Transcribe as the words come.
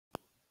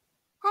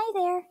Hi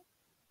there.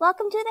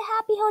 Welcome to the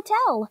Happy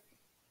Hotel.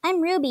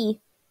 I'm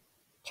Ruby.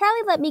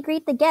 Charlie let me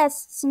greet the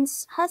guests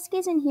since Husk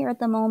isn't here at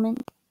the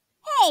moment.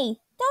 Hey,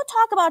 don't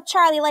talk about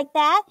Charlie like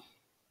that.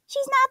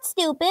 She's not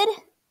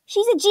stupid.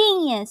 She's a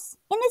genius.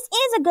 And this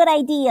is a good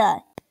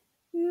idea.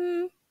 I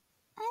don't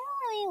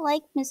really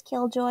like Miss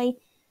Killjoy.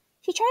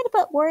 She tried to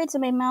put words in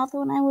my mouth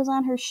when I was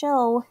on her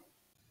show.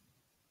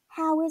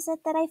 How is it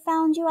that I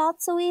found you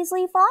out so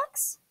easily,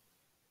 Fox?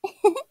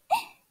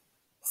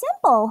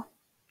 Simple.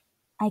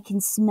 I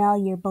can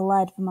smell your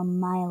blood from a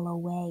mile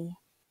away.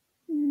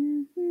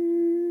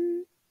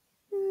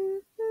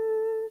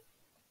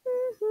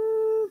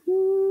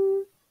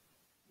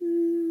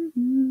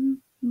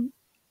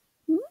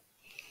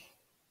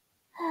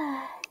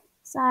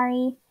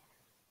 Sorry.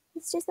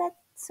 It's just that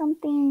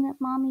something that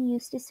Mommy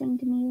used to sing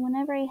to me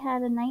whenever I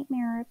had a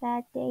nightmare or a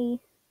bad day.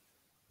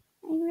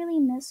 I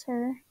really miss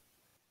her.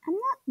 I'm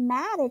not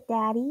mad at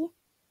Daddy.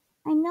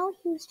 I know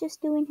he was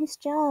just doing his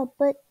job,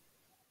 but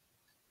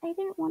I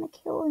didn't want to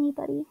kill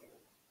anybody.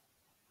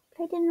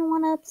 But I didn't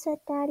want to upset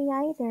Daddy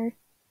either.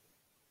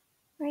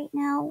 Right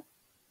now,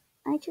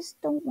 I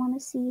just don't want to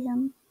see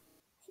him.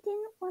 I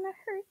didn't want to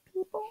hurt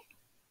people.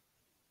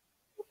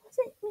 It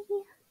wasn't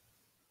me.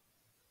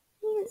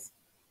 Please,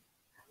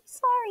 I'm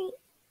sorry.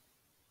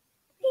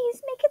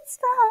 Please make it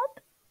stop.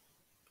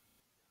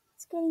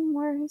 It's getting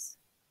worse.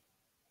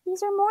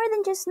 These are more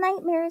than just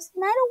nightmares,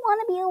 and I don't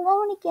want to be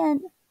alone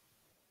again.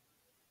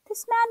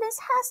 This madness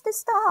has to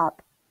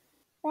stop.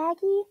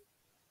 Baggy,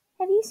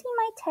 have you seen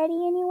my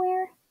teddy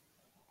anywhere?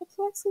 I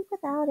can't sleep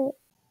without it.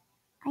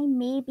 I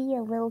may be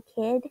a little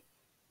kid,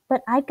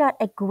 but I've got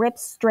a grip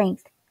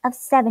strength of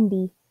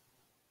 70.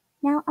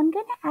 Now I'm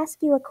going to ask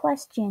you a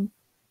question,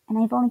 and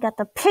I've only got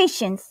the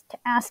patience to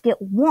ask it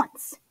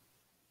once.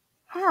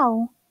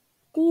 How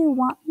do you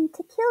want me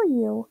to kill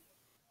you?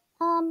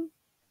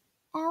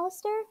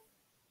 Alistair?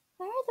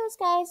 Why are those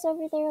guys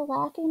over there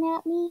laughing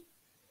at me?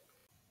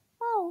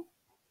 Oh,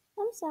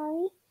 I'm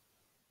sorry.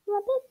 I'm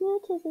a bit new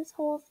to this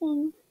whole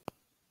thing.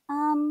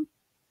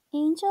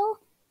 Angel?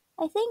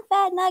 I think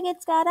Fat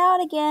Nuggets got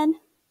out again.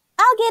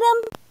 I'll get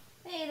him!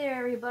 Hey there,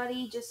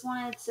 everybody. Just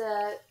wanted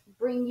to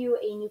bring you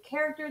a new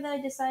character that I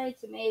decided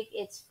to make.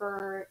 It's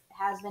for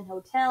Hazbin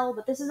Hotel,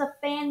 but this is a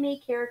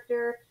fan-made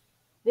character.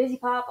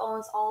 Vivziepop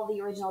owns all the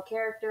original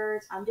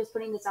characters. I'm just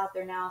putting this out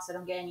there now so I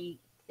don't get anything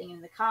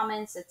in the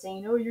comments that's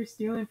saying, oh, you're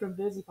stealing from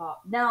Vivziepop.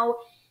 No,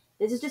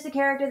 this is just a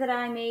character that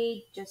I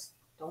made. Just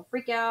don't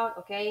freak out,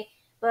 okay?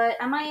 But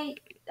I might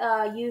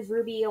use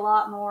Ruby a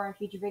lot more in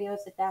future videos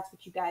if that's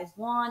what you guys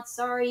want.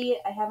 Sorry,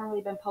 I haven't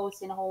really been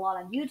posting a whole lot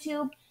on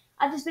YouTube.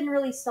 I've just been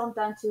really stumped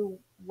onto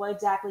what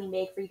exactly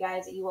make for you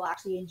guys that you will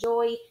actually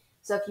enjoy.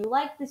 So if you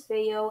like this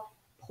video,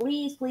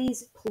 please,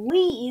 please,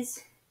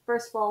 please,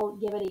 first of all,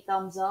 give it a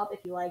thumbs up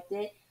if you liked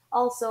it.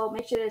 Also,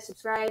 make sure to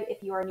subscribe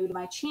if you are new to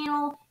my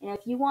channel. And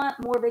if you want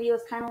more videos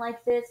kind of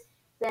like this,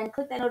 then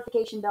click that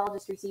notification bell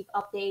just to receive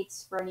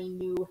updates for any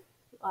new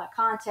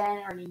content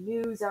or any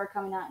news that are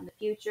coming out in the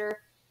future.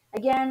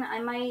 Again, I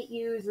might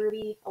use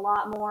Ruby a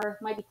lot more,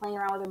 might be playing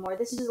around with her more.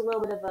 This is just a little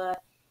bit of a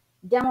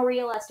demo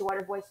reel as to what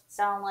her voice would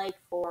sound like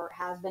for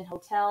Hazbin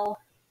Hotel.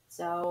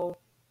 So,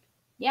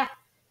 yeah.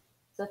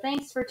 So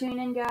thanks for tuning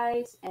in,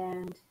 guys,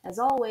 and as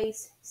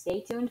always,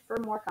 stay tuned for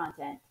more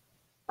content.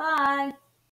 Bye!